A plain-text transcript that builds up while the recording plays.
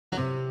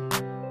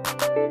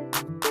Yo,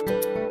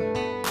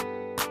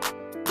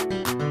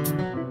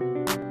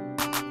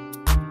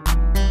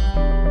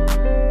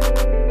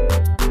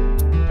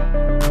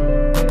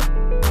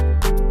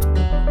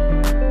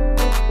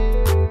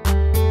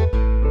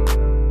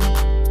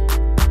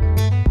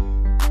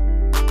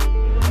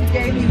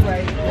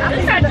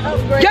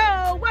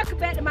 welcome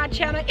back to my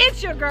channel.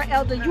 It's your girl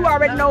Elda. You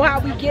already know how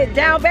we get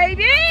down,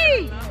 baby.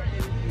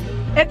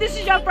 If this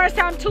is your first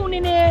time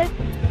tuning in,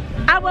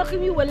 I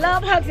welcome you with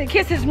love, hugs, and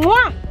kisses.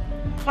 Mwah!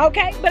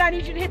 Okay, but I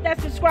need you to hit that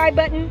subscribe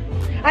button.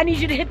 I need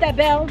you to hit that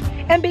bell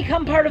and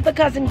become part of the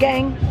cousin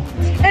gang.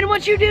 And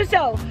once you do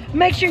so,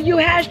 make sure you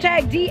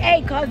hashtag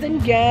DA cousin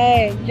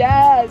gang.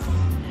 Yes.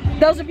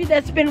 Those of you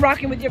that's been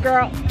rocking with your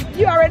girl,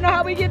 you already know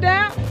how we get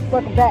down.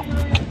 Welcome back.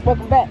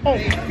 Welcome back.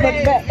 Hey,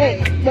 welcome back.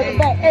 Hey, welcome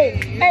back. Hey,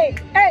 hey,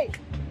 hey.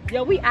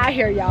 Yo, we out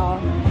here, y'all.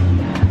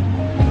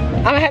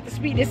 I'm gonna have to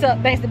speed this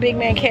up thanks to Big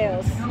Man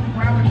Kels.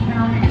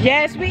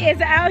 Yes, we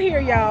is out here,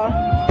 y'all.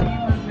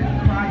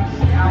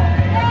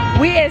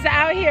 We is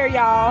out here,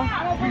 y'all.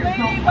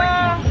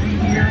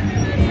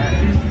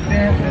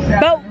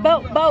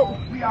 Boat.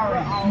 We are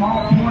a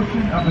small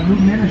portion of a new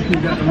ministry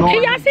that the Lord.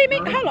 Can y'all see me?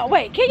 Hold on,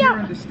 wait. Can y'all?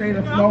 Here in the state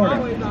of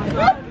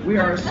Florida. We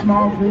are a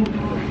small group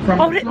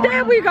from the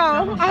there we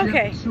go.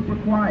 Okay. Super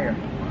choir.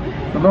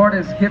 The Lord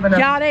has given us.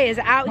 Y'all, they is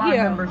out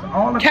here.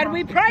 Can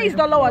we praise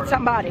the Lord,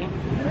 somebody?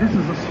 This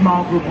is a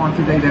small group on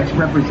today that's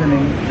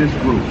representing this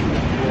group.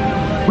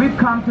 We've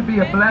come to be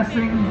a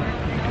blessing.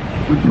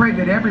 We pray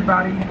that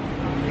everybody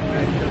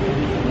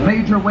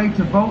made your way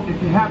to vote.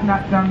 If you have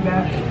not done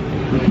that,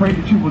 we pray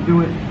that you will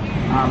do it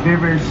very,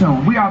 very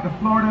soon. We are the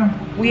Florida.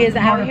 We is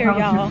out here,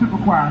 y'all. Super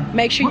choir.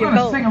 Make sure you vote. We're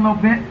going to sing a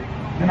little bit,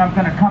 then I'm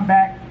going to come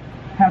back,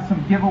 have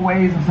some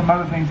giveaways and some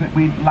other things that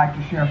we'd like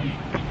to share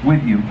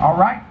with you. All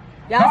right?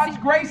 God's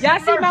grace. Y'all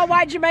see my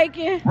white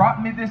Jamaican?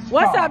 Brought me this far.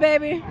 What's up,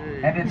 baby?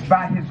 And it's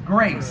by His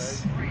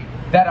grace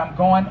that I'm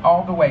going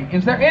all the way.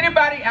 Is there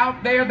anybody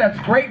out there that's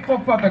grateful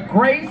for the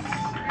grace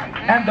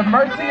and the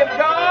mercy of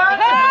God?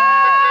 Hey!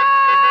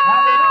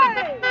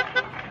 Hallelujah.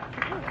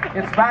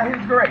 It's by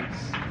His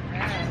grace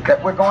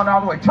that we're going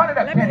all the way. Turn it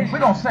up, Penny. We're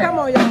going to sing. Come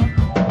on, y'all.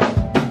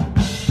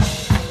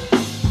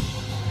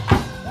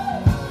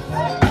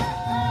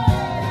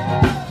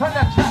 Turn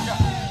that track up.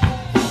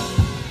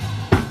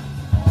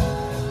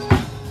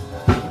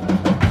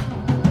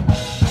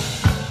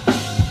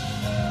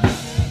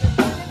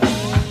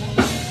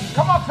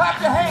 Come on,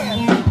 clap your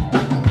hands.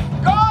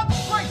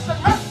 God's grace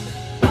and mercy.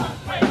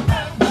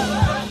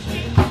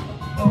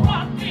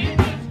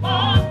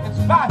 It's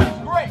by His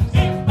grace.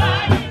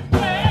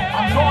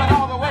 I'm going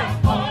all the way.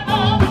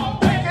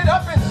 Pick it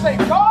up and say,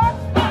 God,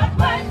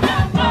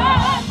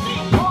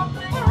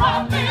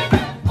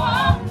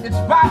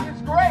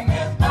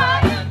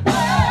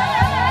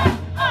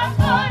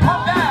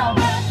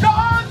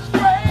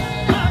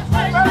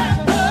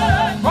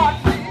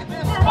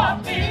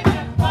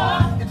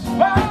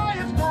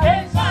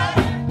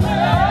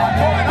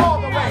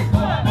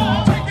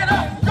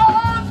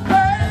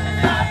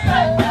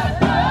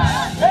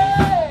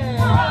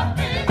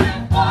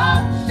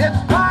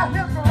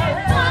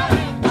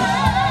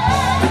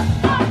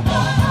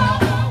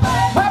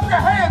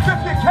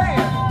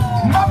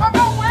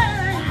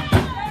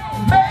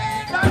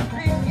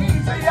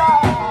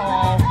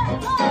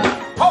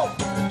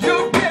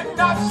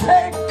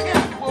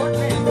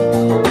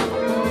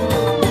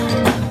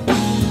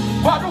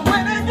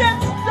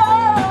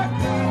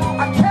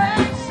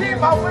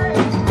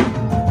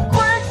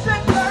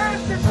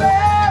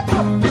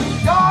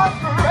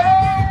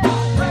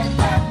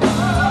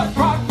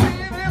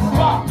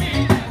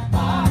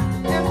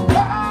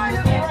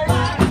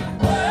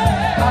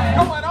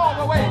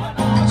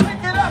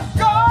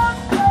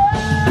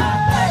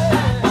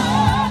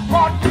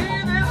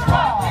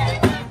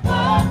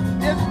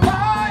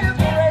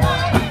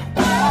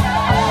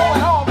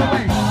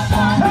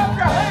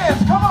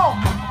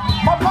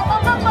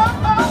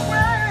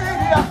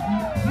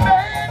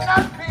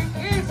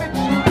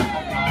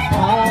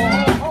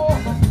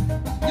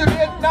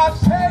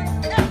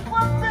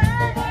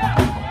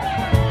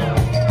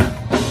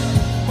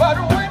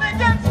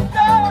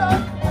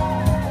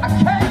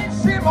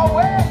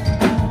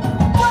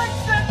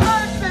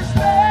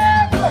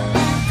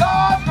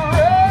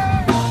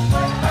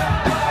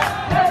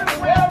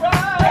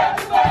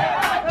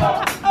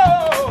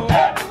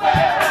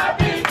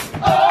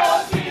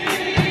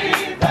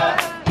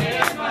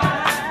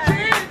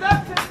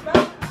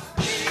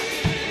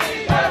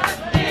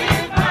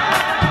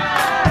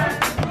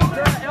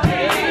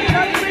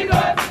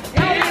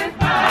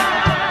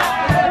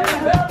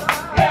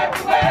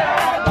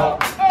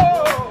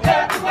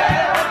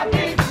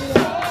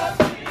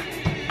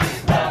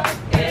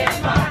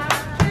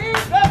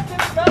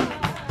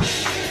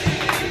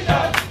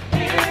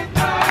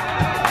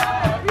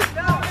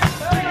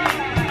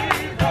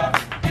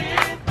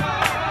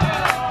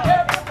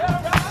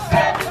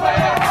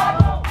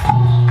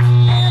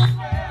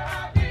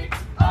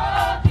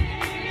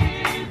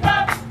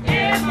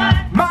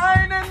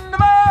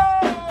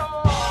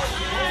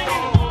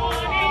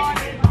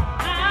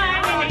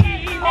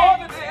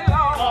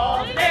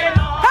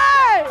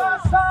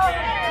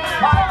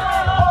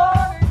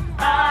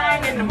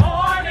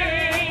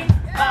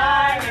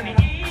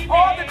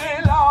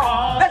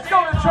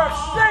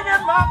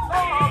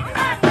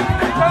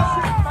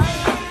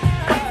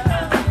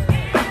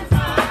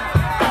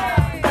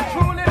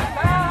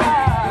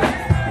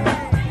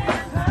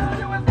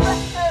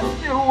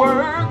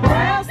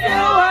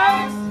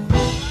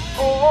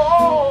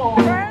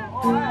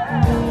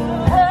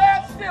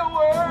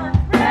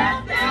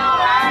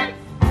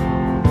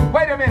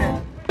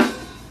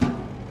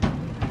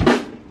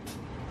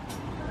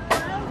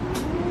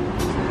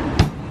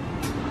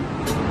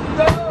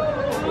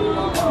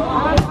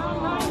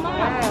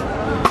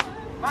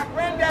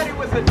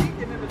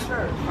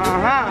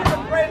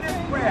 Pray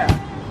this prayer.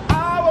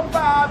 Our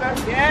Father,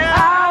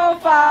 Our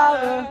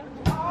Father,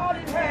 art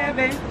in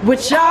heaven,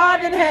 which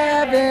art in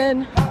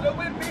heaven,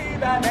 hallowed be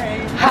thy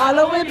name.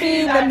 hallowed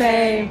be the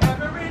name.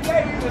 Every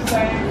day the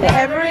same.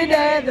 Every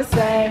day the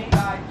same.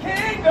 Thy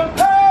kingdom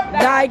come.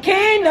 Thy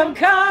kingdom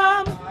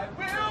come. Thy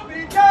will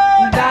be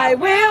done. Thy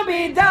will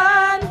be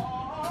done.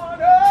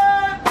 On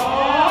earth.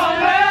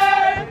 On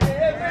earth As it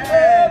is in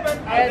heaven.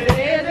 as it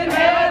is in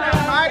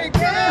heaven. Mighty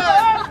give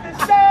us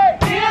this day.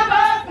 Give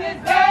us this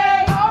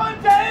day Our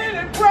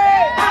daily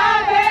bread. our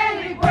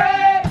daily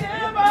bread.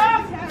 Give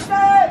us this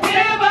day.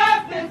 Give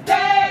us this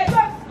day,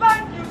 Just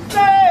like you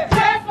said.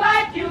 just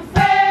like you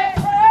said.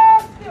 Prayer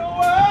still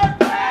works.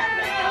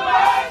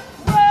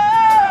 Prayer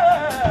still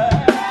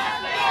works.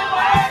 Prayer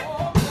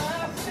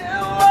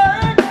still works. still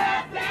works.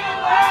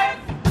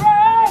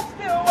 Prayer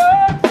still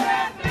works.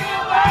 Prayer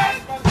still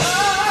works. For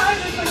God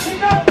is the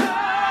kingdom.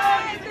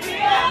 God is the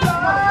kingdom.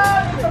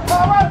 God is the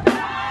power.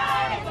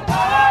 God is the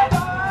power.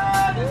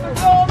 God is the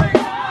glory.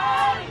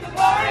 God is the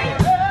glory.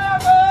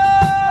 Forever.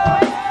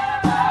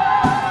 Prayer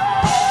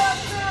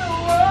still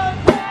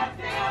works.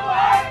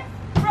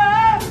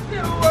 Prayer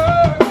still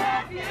works. Prayer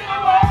still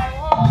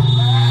works.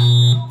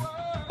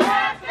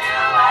 Prayer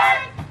still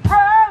works.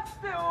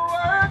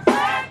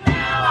 Prayer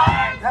still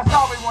works. That's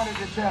all we wanted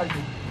to tell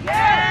you.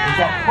 Is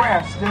that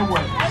prayer still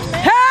works.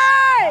 Hey!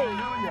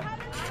 Hallelujah.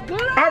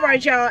 All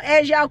right, y'all.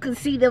 As y'all can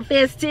see, the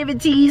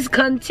festivities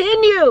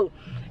continue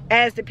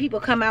as the people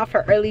come out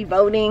for early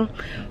voting.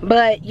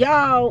 But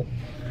y'all,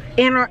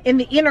 in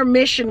the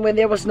intermission when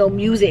there was no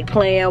music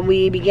playing,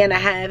 we began to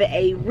have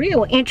a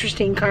real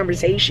interesting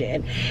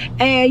conversation.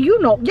 And you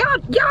know,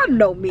 y'all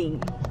know me.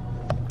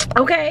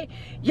 Okay?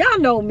 Y'all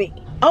know me.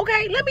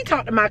 Okay? Let me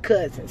talk to my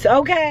cousins.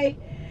 Okay?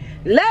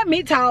 Let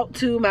me talk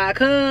to my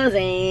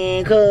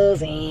cousin.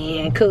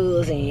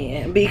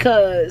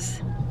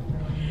 Because,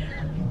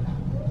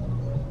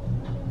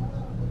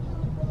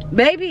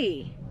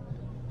 baby,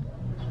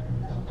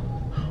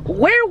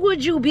 where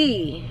would you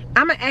be?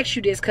 I'm gonna ask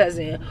you this,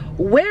 cousin.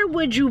 Where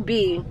would you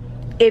be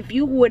if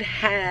you would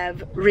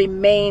have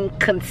remained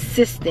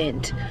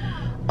consistent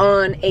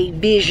on a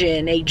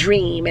vision, a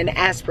dream, an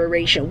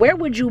aspiration? Where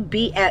would you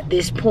be at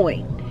this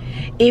point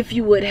if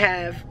you would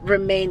have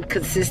remained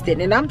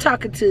consistent? And I'm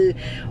talking to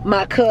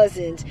my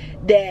cousins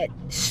that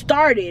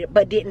started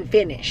but didn't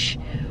finish,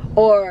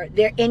 or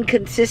they're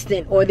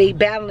inconsistent, or they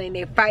battling,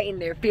 they're fighting,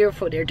 they're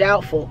fearful, they're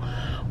doubtful.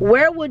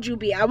 Where would you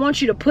be? I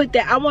want you to put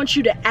that, I want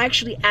you to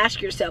actually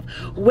ask yourself,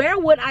 where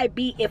would I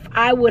be if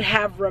I would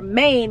have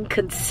remained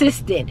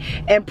consistent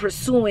and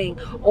pursuing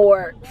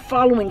or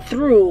following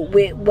through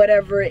with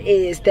whatever it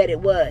is that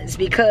it was?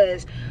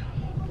 Because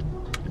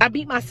I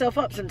beat myself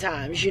up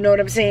sometimes, you know what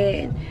I'm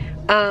saying?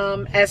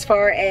 As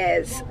far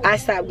as I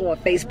stopped going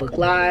Facebook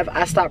Live,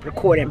 I stopped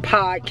recording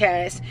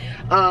podcasts.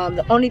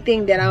 The only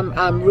thing that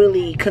I'm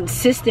really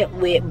consistent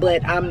with,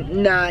 but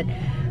I'm not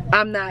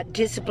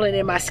disciplined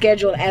in my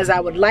schedule as I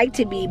would like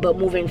to be, but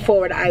moving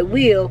forward I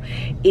will,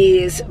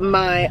 is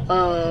my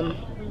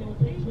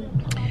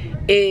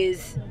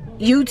is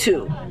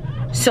YouTube.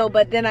 So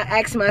but then I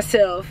ask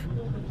myself,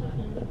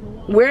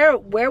 where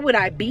would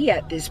I be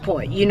at this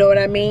point? You know what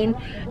I mean?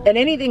 And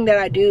anything that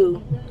I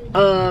do,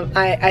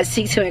 I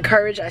seek to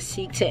encourage, I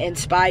seek to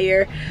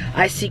inspire,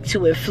 I seek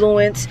to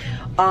influence,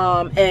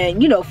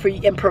 and you know,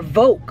 and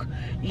provoke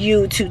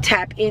you to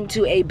tap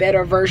into a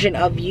better version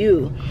of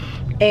you.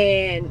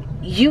 And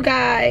you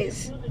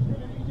guys,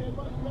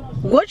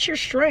 what's your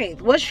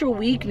strength? What's your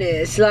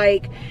weakness?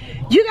 Like,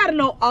 you got to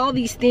know all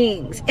these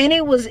things. And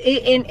it was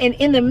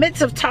in the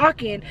midst of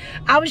talking,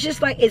 I was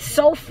just like, it's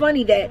so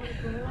funny that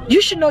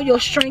you should know your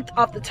strength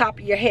off the top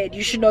of your head.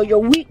 You should know your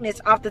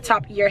weakness off the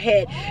top of your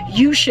head.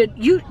 You should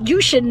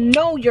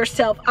know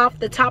yourself off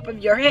the top of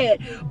your head.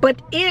 But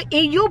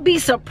you'll be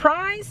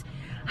surprised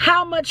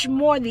how much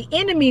more the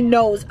enemy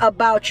knows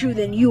about you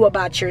than you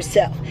about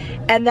yourself.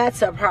 And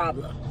that's a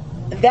problem.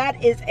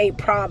 That is a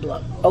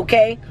problem,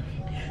 okay?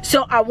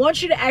 So I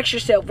want you to ask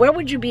yourself, where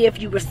would you be if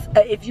you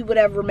would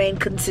have remained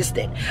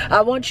consistent?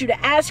 I want you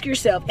to ask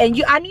yourself,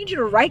 and I need you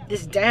to write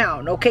this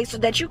down, okay, so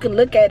that you can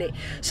look at it,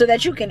 so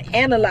that you can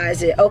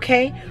analyze it,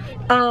 okay?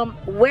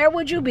 Where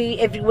would you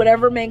be if you would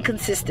have remained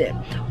consistent?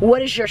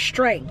 What is your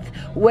strength?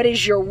 What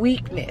is your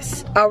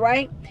weakness? All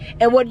right?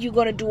 And what are you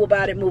going to do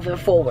about it moving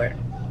forward?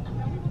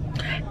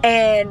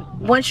 And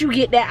once you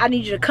get that, I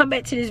need you to come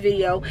back to this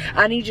video.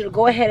 I need you to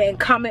go ahead and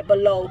comment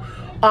below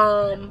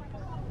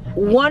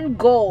one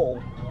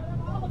goal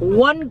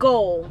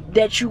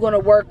that you're going to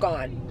work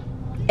on,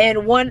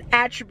 and one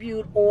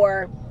attribute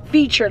or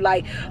feature,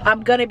 like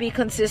I'm going to be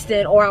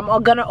consistent, or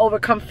I'm going to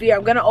overcome fear,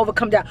 I'm going to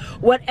overcome doubt.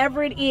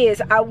 Whatever it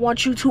is, I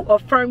want you to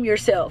affirm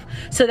yourself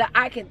so that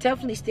I can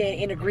definitely stand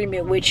in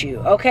agreement with you,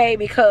 okay?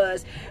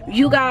 Because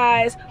you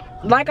guys,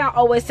 like I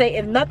always say,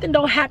 if nothing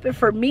don't happen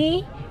for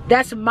me,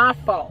 that's my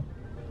fault,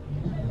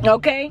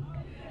 okay?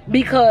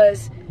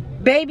 Because,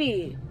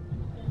 baby,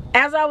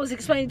 as I was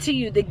explaining to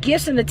you, the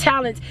gifts and the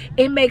talents,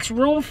 it makes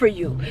room for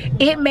you.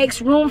 It makes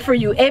room for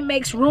you. It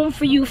makes room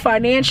for you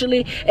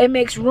financially. It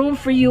makes room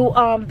for you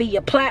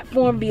via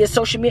platform, via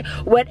social media.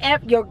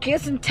 Whatever, your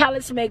gifts and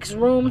talents makes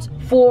rooms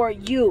for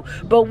you.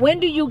 But when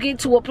do you get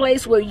to a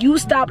place where you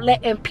stop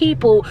letting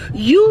people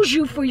use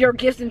you for your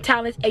gifts and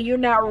talents and you're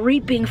not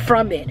reaping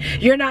from it?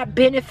 You're not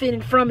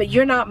benefiting from it.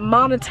 You're not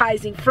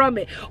monetizing from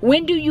it.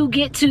 When do you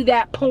get to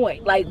that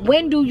point? Like,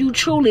 when do you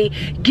truly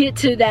get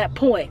to that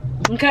point?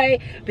 Okay,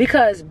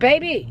 because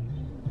baby,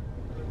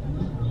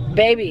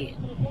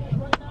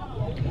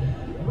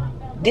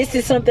 this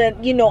is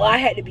something, you know, I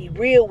had to be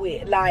real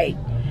with. Like,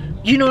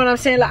 you know what I'm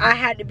saying? Like, I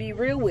had to be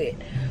real with.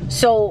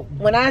 So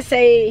when I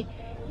say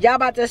y'all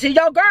about to see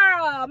your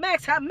girl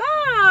maximize,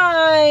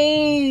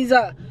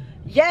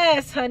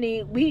 yes,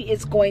 honey,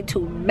 it's going to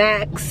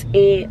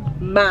maximize.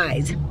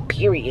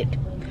 Period.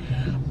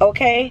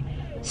 Okay,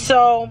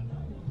 so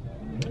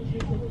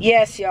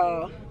yes,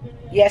 y'all.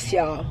 Yes,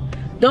 y'all.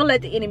 Don't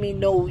let the enemy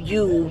know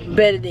you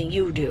better than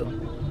you do.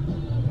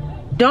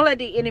 Don't let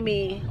the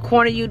enemy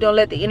corner you. Don't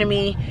let the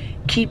enemy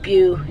keep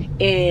you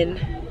in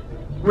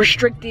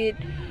restricted,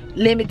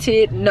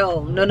 limited.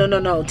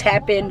 No.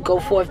 Tap in, go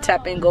forth,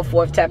 tap in, go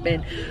forth, tap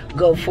in,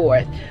 go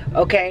forth.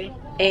 Okay?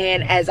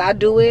 And as I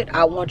do it,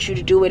 I want you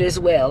to do it as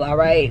well. All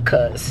right?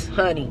 Because,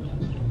 honey.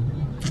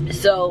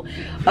 So,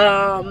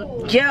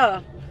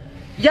 yeah.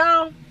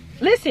 Y'all,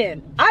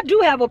 listen. I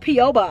do have a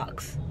P.O.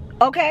 box.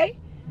 Okay?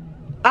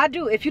 I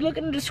do. If you look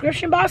in the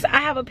description box, I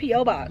have a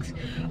P.O. box.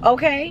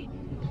 Okay?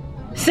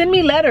 Send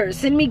me letters.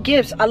 Send me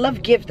gifts. I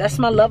love gifts. That's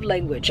my love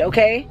language.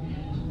 Okay?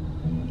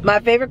 My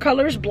favorite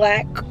color is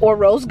black or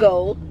rose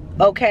gold.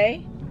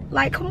 Okay?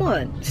 Like, come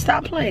on.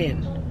 Stop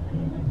playing.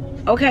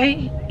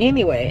 Okay?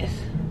 Anyways.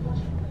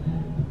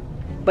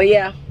 But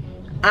yeah.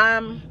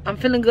 I'm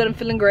feeling good. I'm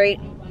feeling great.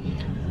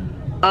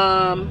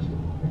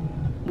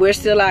 We're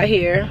still out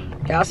here.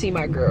 Y'all see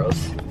my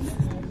girls.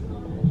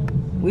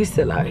 We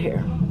still out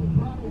here.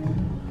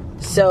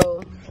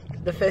 So,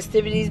 the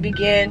festivities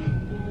begin.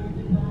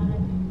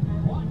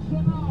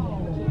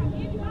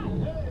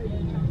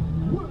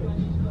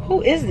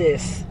 Who is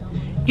this?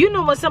 You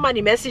know when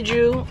somebody message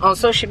you on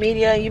social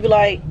media and you be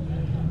like,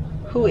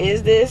 who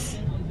is this?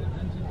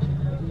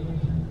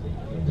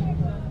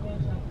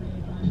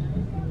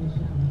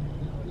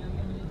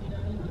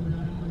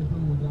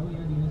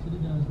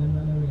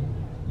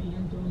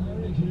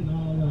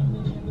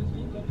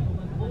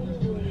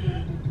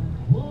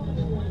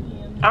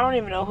 I don't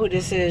even know who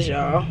this is,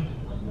 y'all.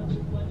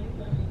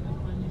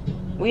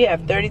 We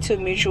have 32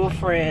 mutual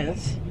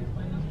friends.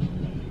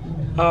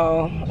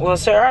 Oh, well,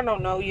 sir, I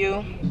don't know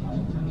you.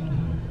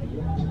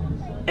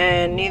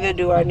 And neither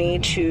do I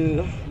need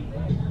to.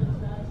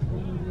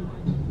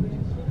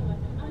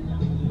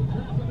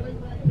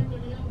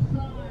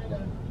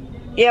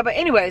 Yeah, but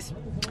anyways.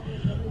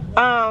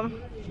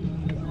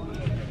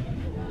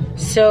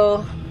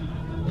 So,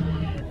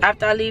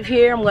 after I leave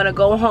here, I'm going to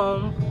go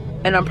home.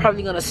 And I'm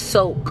probably going to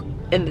soak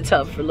in the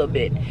tub for a little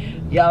bit.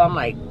 Y'all, I'm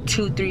like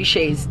 2-3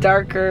 shades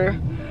darker.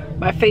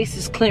 My face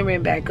is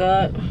clearing back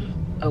up.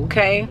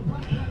 Okay?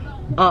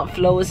 Aunt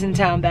Flo is in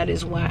town. That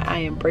is why I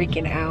am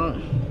breaking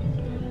out.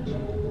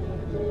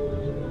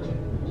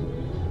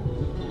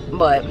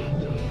 But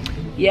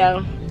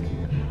yeah,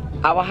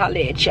 I will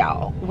holler at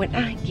y'all when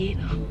I get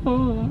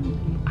home.